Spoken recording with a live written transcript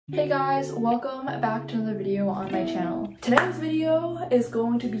Hey guys, welcome back to another video on my channel. Today's video is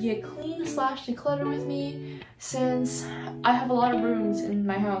going to be a clean slash declutter with me since I have a lot of rooms in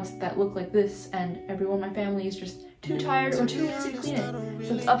my house that look like this and everyone in my family is just too tired or too lazy to clean it.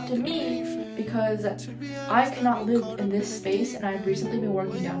 So it's up to me because I cannot live in this space and I've recently been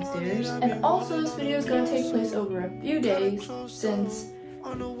working downstairs. And also this video is going to take place over a few days since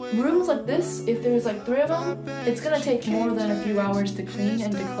rooms like this, if there's like 3 of them, it's gonna take more than a few hours to clean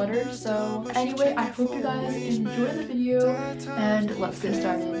and declutter. So anyway, I hope you guys enjoy the video and let's get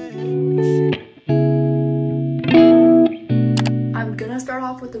started. I'm gonna start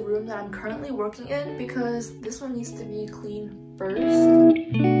off with the room that I'm currently working in because this one needs to be clean first.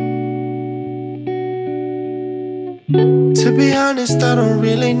 To be honest, I don't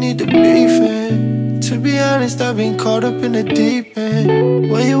really need to be fair. To be honest, I've been caught up in the deep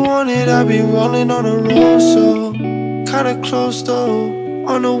end. When you want it, I've been rolling on the road, so kinda close though.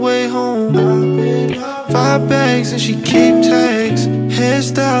 On the way home, 5 bags and she keep tags.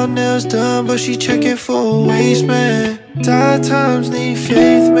 Hairstyle, nails done, but she checking for a waist, man. Tired times need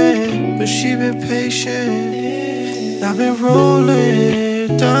faith, man, but she been patient. I've been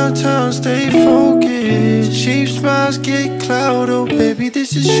rolling downtown, stay focused. Cheap smiles get cloud, oh baby,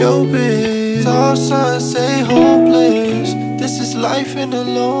 this is showbiz. All signs say hopeless, this is life in the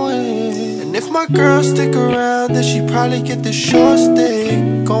low end. And if my girl stick around, then she probably get the short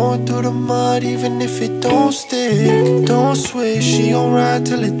stick. Going through the mud even if it don't stick. Don't switch, she gon' ride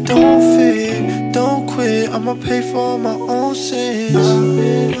till it don't fit. Don't quit, I'ma pay for all my own sins. I've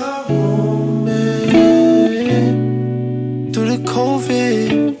been a moment through the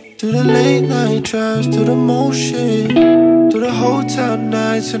COVID, through the late night drives, through the motion, through the hotel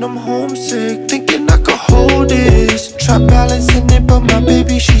nights, and I'm homesick, thinking I could hold this. Try balancing it, but my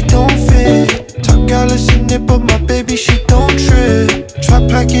baby, she don't fit. Talk gallus in it, but my baby, she don't trip. Try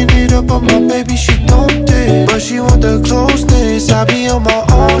packing it up, but my baby, she don't dip. But she want the closeness, I be on my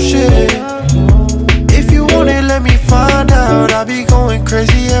own shit. If you want it, let me find out. I be going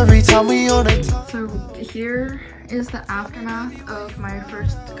crazy every time we on it. So here is the aftermath of my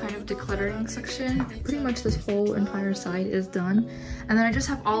first kind of decluttering section. Pretty much this whole entire side is done. And then I just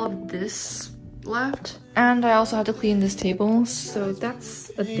have all of this left. And I also have to clean this table, so that's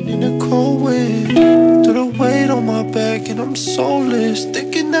a thing. In the cold wind, through the weight on my back, and I'm soulless,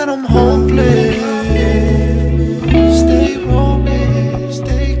 thinking that I'm hopeless. Stay rolling,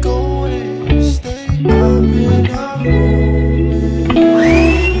 stay going, stay popping up.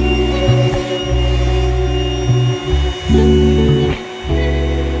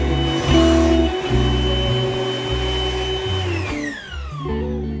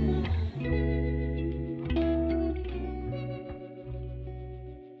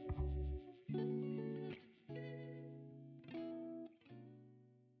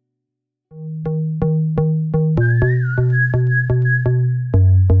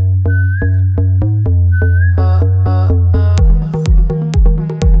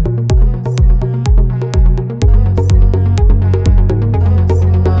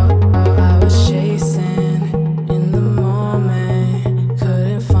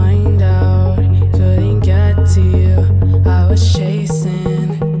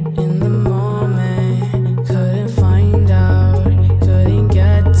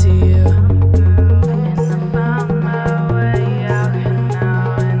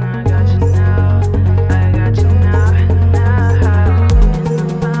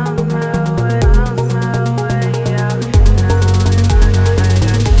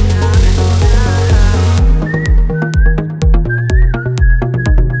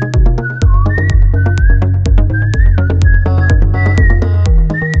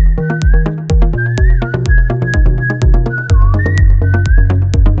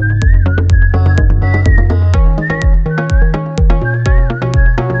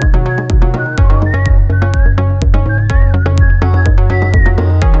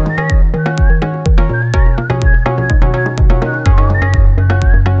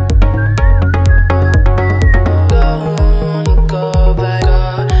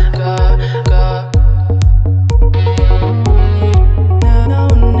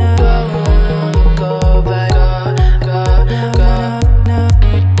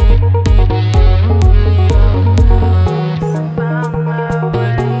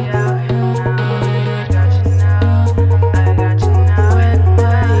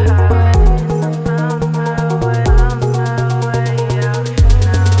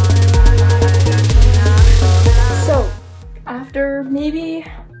 maybe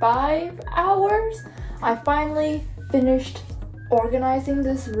 5 hours, I finally finished organizing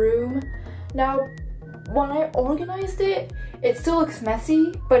this room. Now, when I organized it, it still looks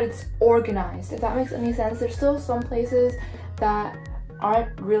messy, but it's organized, if that makes any sense. There's still some places that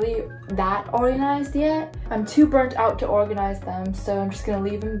aren't really that organized yet. I'm too burnt out to organize them, so I'm just gonna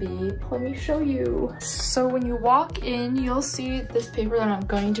leave them be. Let me show you. So when you walk in, you'll see this paper that I'm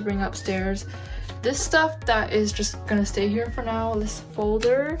going to bring upstairs. This stuff that is just gonna stay here for now, this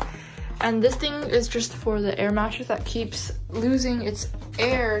folder. And this thing is just for the air mattress that keeps losing its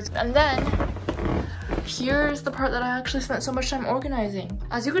air. And then here's the part that I actually spent so much time organizing.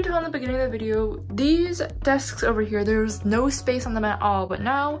 As you could tell in the beginning of the video, these desks over here, there's no space on them at all, but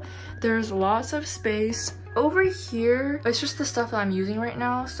now there's lots of space. Over here, it's just the stuff that I'm using right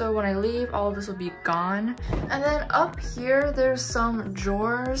now, so when I leave, all of this will be gone. And then up here, there's some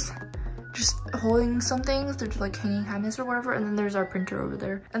drawers just holding some things. They're just like hanging cabinets or whatever, and then there's our printer over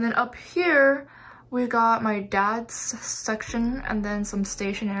there. And then up here, we got my dad's section and then some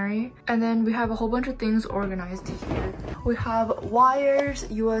stationery. And then we have a whole bunch of things organized here. We have wires,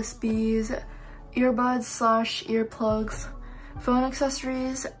 USBs, earbuds / earplugs, phone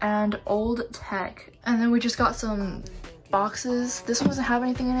accessories, and old tech. And then we just got some boxes. This one doesn't have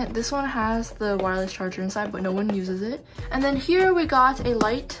anything in it. This one has the wireless charger inside, but no one uses it. And then here we got a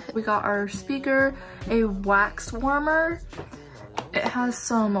light. We got our speaker, a wax warmer. It has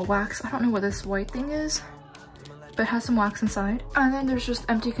some wax. I don't know what this white thing is, but it has some wax inside. And then there's just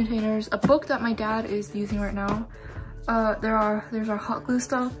empty containers, a book that my dad is using right now. There's our hot glue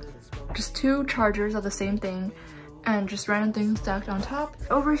stuff, just 2 chargers of the same thing, and just random things stacked on top.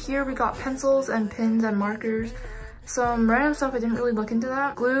 Over here we got pencils and pins and markers. Some random stuff, I didn't really look into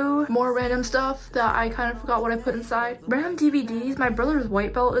that. Glue, more random stuff that I kind of forgot what I put inside. Random DVDs, my brother's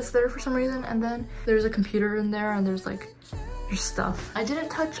white belt is there for some reason, and then there's a computer in there, and there's like stuff. I didn't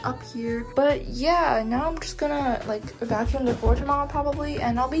touch up here, but yeah, now I'm just gonna like vacuum the floor tomorrow probably,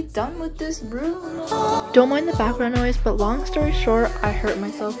 and I'll be done with this room. Don't mind the background noise, but long story short, I hurt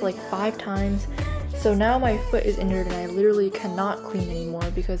myself like 5 times. So now my foot is injured and I literally cannot clean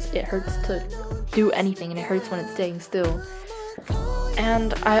anymore because it hurts to do anything, and it hurts when it's staying still.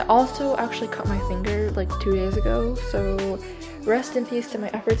 And I also actually cut my finger like 2 days ago, so rest in peace to my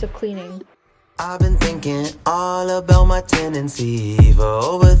efforts of cleaning. I've been thinking all about my tendency for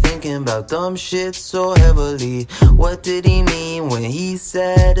overthinking about dumb shit so heavily. What did he mean when he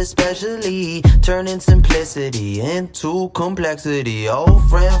said especially? Turning simplicity into complexity. Old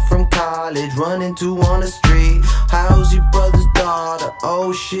friend from college running to on the street. How's your brother's daughter?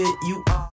 Oh shit, you are